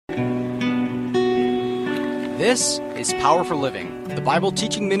This is Power for Living, the Bible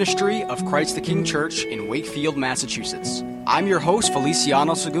teaching ministry of Christ the King Church in Wakefield, Massachusetts. I'm your host,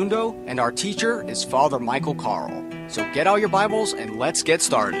 Feliciano Segundo, and our teacher is Father Michael Carl. So get out your Bibles and let's get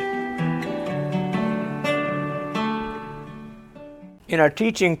started. In our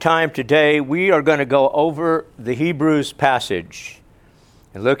teaching time today, we are going to go over the Hebrews passage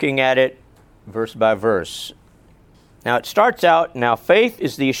and looking at it verse by verse. Now it starts out, now faith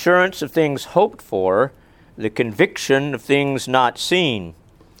is the assurance of things hoped for, the conviction of things not seen.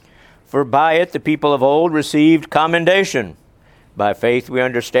 For by it the people of old received commendation. By faith we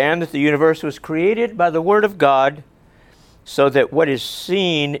understand that the universe was created by the word of God, so that what is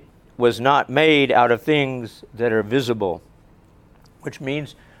seen was not made out of things that are visible. Which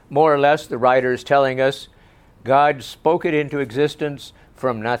means, more or less, the writer is telling us God spoke it into existence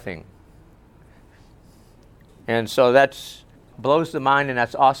from nothing. And so that blows the mind, and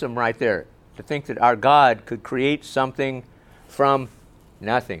that's awesome right there. To think that our God could create something from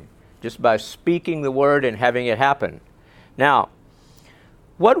nothing, just by speaking the word and having it happen. Now,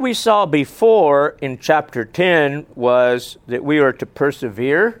 what we saw before in chapter 10 was that we are to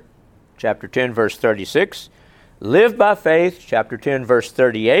persevere, chapter 10, verse 36, live by faith, chapter 10, verse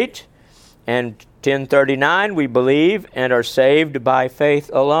 38, and 10:39, we believe and are saved by faith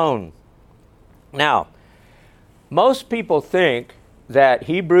alone. Now, most people think that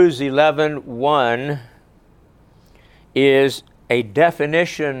Hebrews 11:1 is a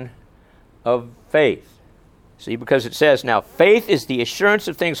definition of faith. See, because it says, now faith is the assurance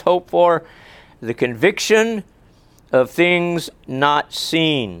of things hoped for, the conviction of things not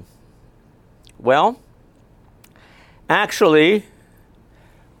seen. Well, actually,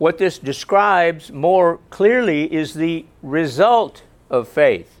 what this describes more clearly is the result of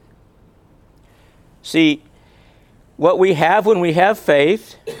faith. See, what we have when we have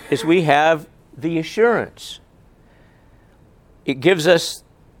faith is we have the assurance. It gives us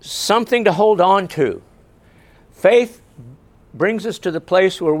something to hold on to. Faith brings us to the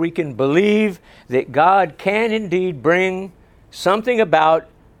place where we can believe that God can indeed bring something about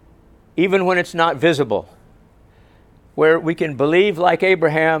even when it's not visible. Where we can believe, like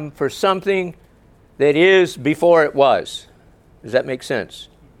Abraham, for something that is before it was. Does that make sense?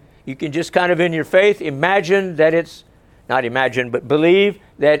 You can just kind of in your faith imagine that it's, not imagine, but believe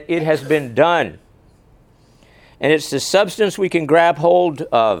that it has been done. And it's the substance we can grab hold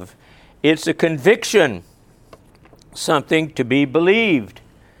of. It's a conviction, something to be believed.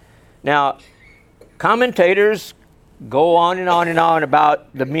 Now, commentators go on and on and on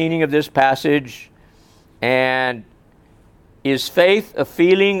about the meaning of this passage. And is faith a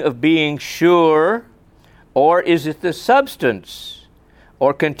feeling of being sure, or is it the substance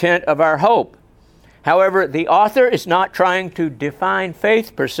or content of our hope? However, the author is not trying to define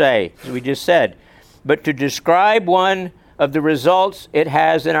faith per se, as we just said, but to describe one of the results it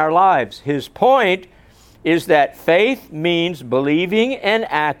has in our lives. His point is that faith means believing and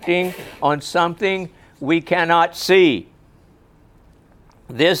acting on something we cannot see.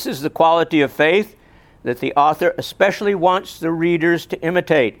 This is the quality of faith that the author especially wants the readers to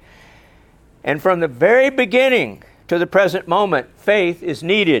imitate. And from the very beginning to the present moment, faith is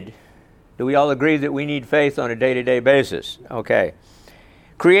needed. Do we all agree that we need faith on a day-to-day basis? Okay.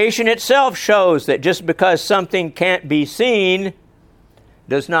 Creation itself shows that just because something can't be seen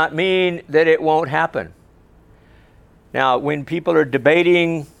does not mean that it won't happen. Now, when people are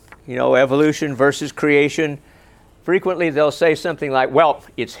debating, evolution versus creation, frequently they'll say something like, well,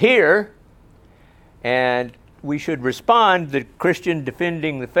 it's here. And we should respond, the Christian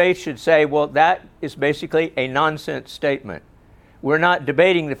defending the faith should say, well, that is basically a nonsense statement. We're not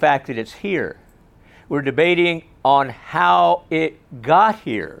debating the fact that it's here. We're debating on how it got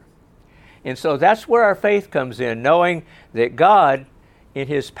here. And so that's where our faith comes in, knowing that God, in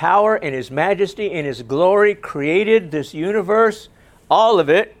His power and His majesty and His glory, created this universe, all of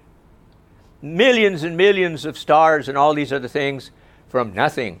it, millions and millions of stars and all these other things, from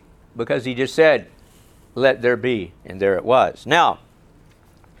nothing. Because He just said, let there be, and there it was. Now,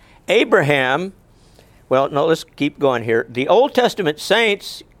 Abraham, let's keep going here. The Old Testament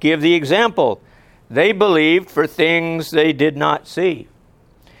saints give the example. They believed for things they did not see.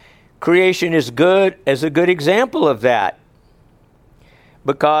 Creation is good as a good example of that,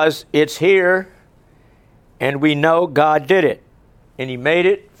 because it's here, and we know God did it, and He made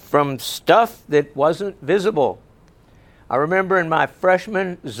it from stuff that wasn't visible. I remember in my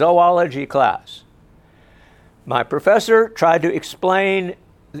freshman zoology class, my professor tried to explain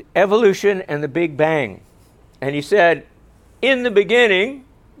evolution and the Big Bang. And he said, in the beginning,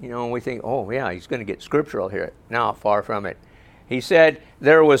 and we think, oh yeah, he's going to get scriptural here. No, far from it. He said,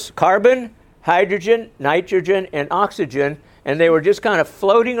 there was carbon, hydrogen, nitrogen, and oxygen, and they were just kind of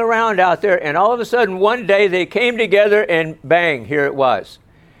floating around out there, and all of a sudden one day they came together and bang, here it was.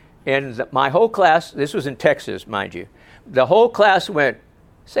 And my whole class, this was in Texas, mind you, the whole class went,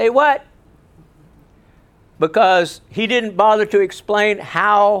 "Say what?" Because he didn't bother to explain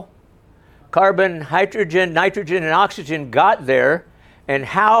how carbon, hydrogen, nitrogen, and oxygen got there, and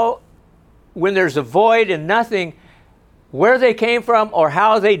how, when there's a void and nothing, where they came from, or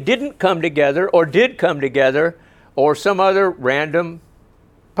how they didn't come together, or did come together, or some other random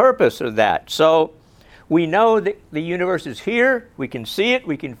purpose of that. So we know that the universe is here, we can see it,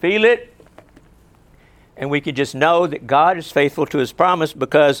 we can feel it, and we can just know that God is faithful to his promise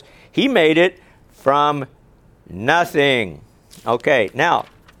because he made it from nothing. Okay, now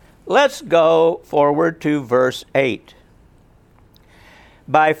let's go forward to verse 8.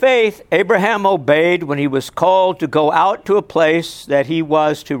 By faith, Abraham obeyed when he was called to go out to a place that he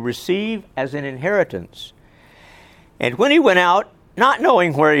was to receive as an inheritance. And when he went out, not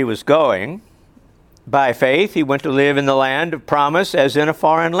knowing where he was going, by faith he went to live in the land of promise as in a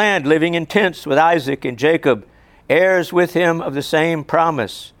foreign land, living in tents with Isaac and Jacob, heirs with him of the same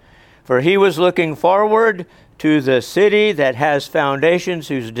promise. For he was looking forward to the city that has foundations,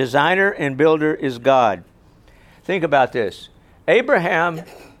 whose designer and builder is God. Think about this. Abraham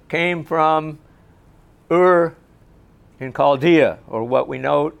came from Ur in Chaldea, or what we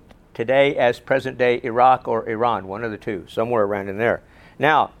know today as present-day Iraq or Iran, one of the two, somewhere around in there.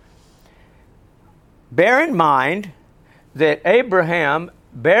 Now, bear in mind that Abraham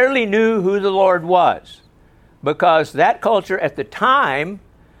barely knew who the Lord was, because that culture at the time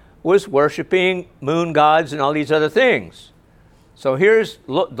was worshiping moon gods and all these other things. So here's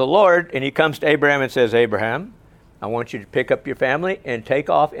the Lord, and he comes to Abraham and says, "Abraham, I want you to pick up your family and take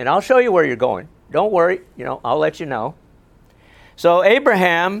off, and I'll show you where you're going. Don't worry, I'll let you know." So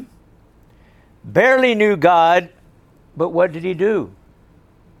Abraham barely knew God, but what did he do?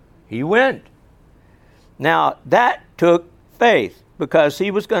 He went. Now, that took faith, because he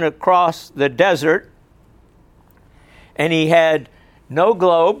was going to cross the desert, and he had no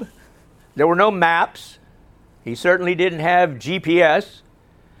globe. There were no maps. He certainly didn't have GPS.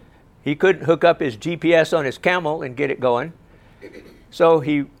 He couldn't hook up his GPS on his camel and get it going. So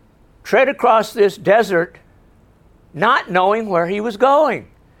he tread across this desert, not knowing where he was going,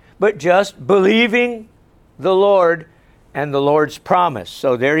 but just believing the Lord and the Lord's promise.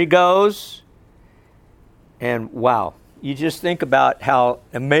 So there he goes. And wow, you just think about how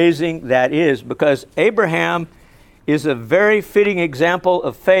amazing that is, because Abraham is a very fitting example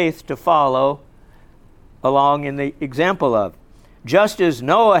of faith to follow along in the example of. Just as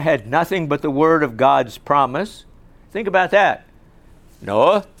Noah had nothing but the word of God's promise. Think about that.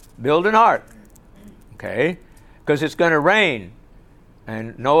 Noah, build an ark. Okay? Because it's going to rain.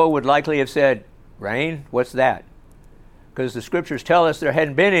 And Noah would likely have said, "Rain? What's that?" Because the scriptures tell us there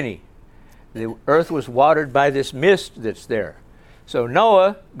hadn't been any. The earth was watered by this mist that's there. So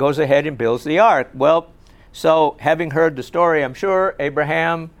Noah goes ahead and builds the ark. Well, so having heard the story, I'm sure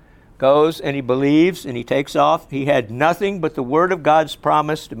Abraham goes and he believes and he takes off. He had nothing but the word of God's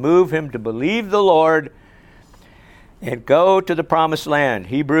promise to move him to believe the Lord and go to the promised land.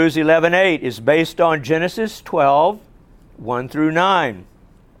 Hebrews 11:8 is based on Genesis 12:1 through 9,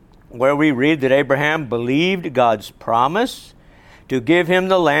 where we read that Abraham believed God's promise to give him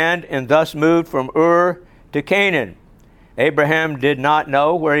the land and thus moved from Ur to Canaan. Abraham did not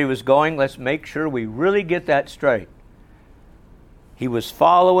know where he was going. Let's make sure we really get that straight. He was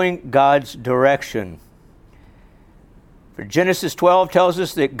following God's direction. For Genesis 12 tells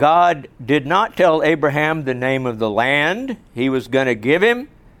us that God did not tell Abraham the name of the land he was going to give him,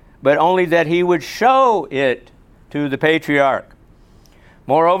 but only that he would show it to the patriarch.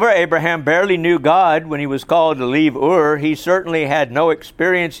 Moreover, Abraham barely knew God when he was called to leave Ur. He certainly had no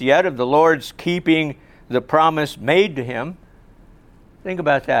experience yet of the Lord's keeping the promise made to him. Think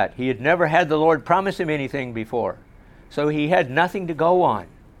about that. He had never had the Lord promise him anything before. So he had nothing to go on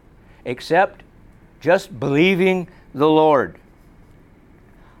except just believing the Lord.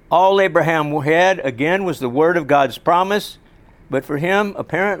 All Abraham had, again, was the word of God's promise, but for him,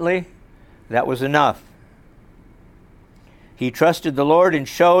 apparently, that was enough. He trusted the Lord and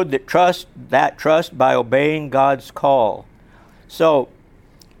showed that trust by obeying God's call. So,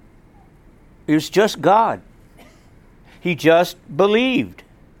 it was just God. He just believed.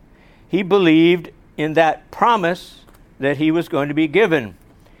 He believed in that promise that he was going to be given.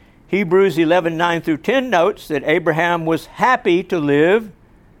 Hebrews 11:9 through 10 notes that Abraham was happy to live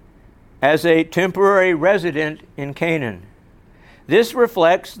as a temporary resident in Canaan. This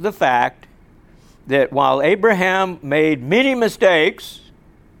reflects the fact that while Abraham made many mistakes,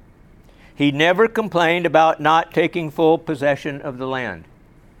 He never complained about not taking full possession of the land.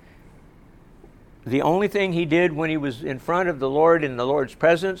 The only thing he did when he was in front of the Lord in the Lord's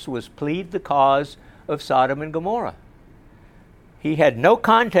presence was plead the cause of Sodom and Gomorrah. He had no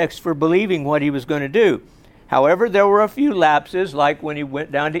context for believing what he was going to do. However, there were a few lapses, like when he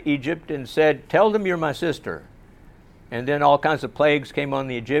went down to Egypt and said, "Tell them you're my sister." And then all kinds of plagues came on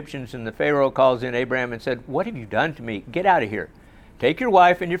the Egyptians, and the Pharaoh calls in Abraham and said, "What have you done to me? Get out of here. Take your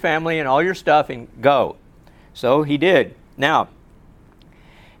wife and your family and all your stuff and go." So he did. Now,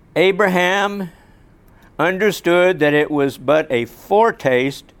 Abraham understood that it was but a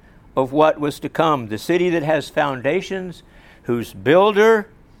foretaste of what was to come. The city that has foundations, whose builder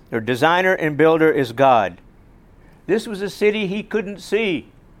or designer and builder is God. This was a city he couldn't see,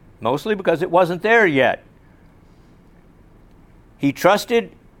 mostly because it wasn't there yet. He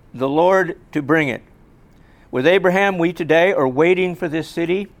trusted the Lord to bring it. With Abraham, we today are waiting for this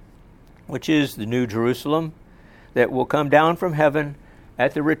city, which is the New Jerusalem, that will come down from heaven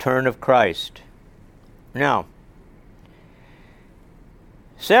at the return of Christ. Now,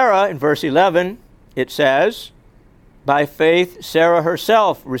 Sarah, in verse 11, it says, "By faith Sarah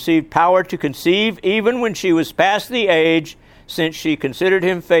herself received power to conceive even when she was past the age, since she considered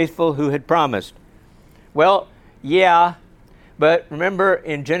him faithful who had promised." Well, yeah, but remember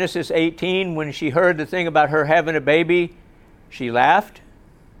in Genesis 18, when she heard the thing about her having a baby, she laughed?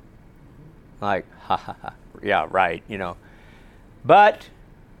 Like, ha ha ha, yeah, right, But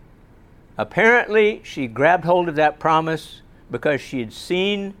apparently she grabbed hold of that promise because she had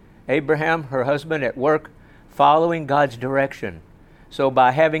seen Abraham, her husband, at work following God's direction. So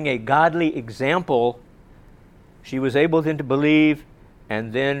by having a godly example, she was able then to believe,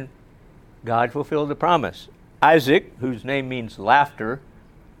 and then God fulfilled the promise. Isaac, whose name means laughter,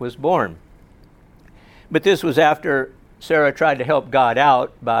 was born. But this was after Sarah tried to help God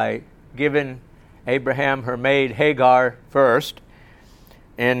out by giving Abraham her maid Hagar first.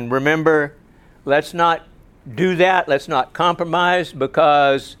 And remember, let's not do that. Let's not compromise,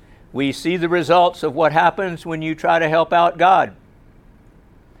 because we see the results of what happens when you try to help out God.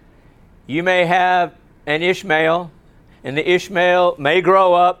 You may have an Ishmael, and the Ishmael may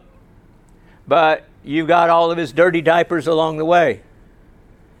grow up, but you've got all of his dirty diapers along the way.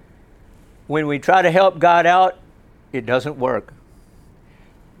 When we try to help God out, it doesn't work.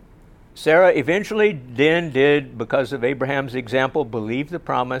 Sarah eventually then did, because of Abraham's example, believe the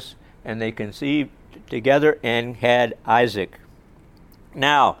promise, and they conceived together and had Isaac.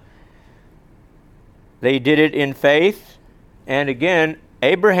 Now, they did it in faith, and again,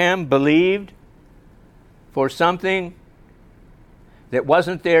 Abraham believed for something that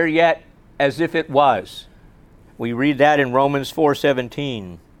wasn't there yet as if it was. We read that in Romans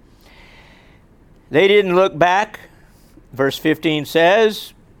 4:17. They didn't look back. Verse 15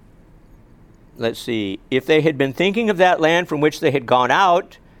 says, let's see, if they had been thinking of that land from which they had gone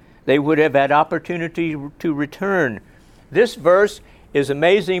out, they would have had opportunity to return. This verse is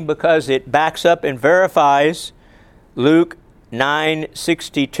amazing because it backs up and verifies Luke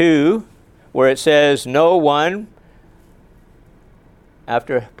 9:62, where it says, "No one,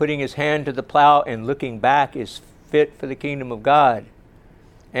 after putting his hand to the plow and looking back, is fit for the kingdom of God."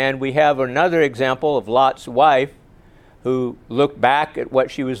 And we have another example of Lot's wife, who looked back at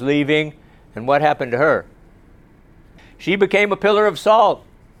what she was leaving, and what happened to her? She became a pillar of salt.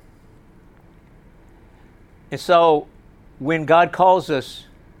 And so, when God calls us,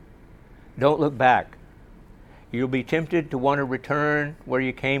 don't look back. You'll be tempted to want to return where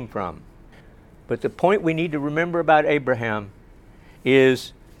you came from. But the point we need to remember about Abraham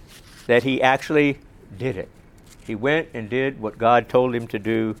is that he actually did it. He went and did what God told him to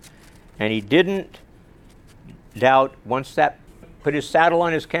do, and he didn't doubt. Once that put his saddle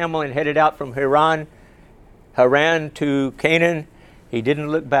on his camel and headed out from Haran to Canaan, he didn't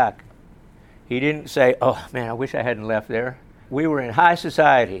look back. He didn't say, "Oh man, I wish I hadn't left there. We were in high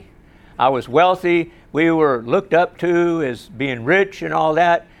society. I was wealthy. We were looked up to as being rich and all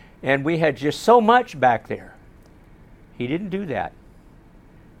that, and we had just so much back there." He didn't do that.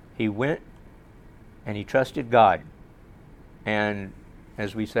 He went and he trusted God. And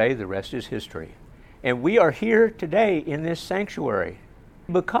as we say, the rest is history. And we are here today in this sanctuary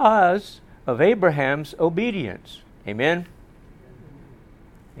because of Abraham's obedience. Amen?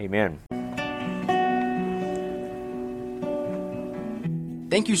 Amen.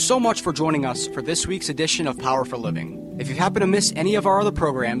 Thank you so much for joining us for this week's edition of Power for Living. If you happen to miss any of our other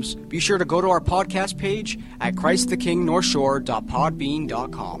programs, be sure to go to our podcast page at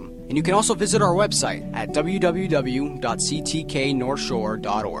ChristTheKingNorthshore.podbean.com. And you can also visit our website at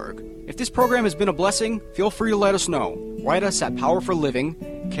www.ctknorthshore.org. If this program has been a blessing, feel free to let us know. Write us at Power for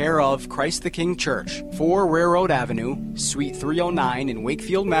Living, care of Christ the King Church, 4 Railroad Avenue, Suite 309 in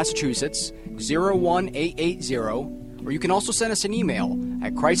Wakefield, Massachusetts, 01880, or you can also send us an email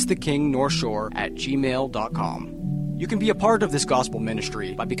at christthekingnorthshore@gmail.com. You can be a part of this gospel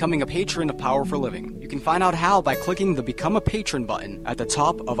ministry by becoming a patron of Power for Living. You can find out how by clicking the Become a Patron button at the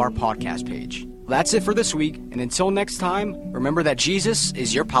top of our podcast page. That's it for this week, and until next time, remember that Jesus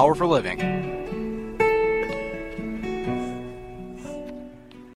is your power for living.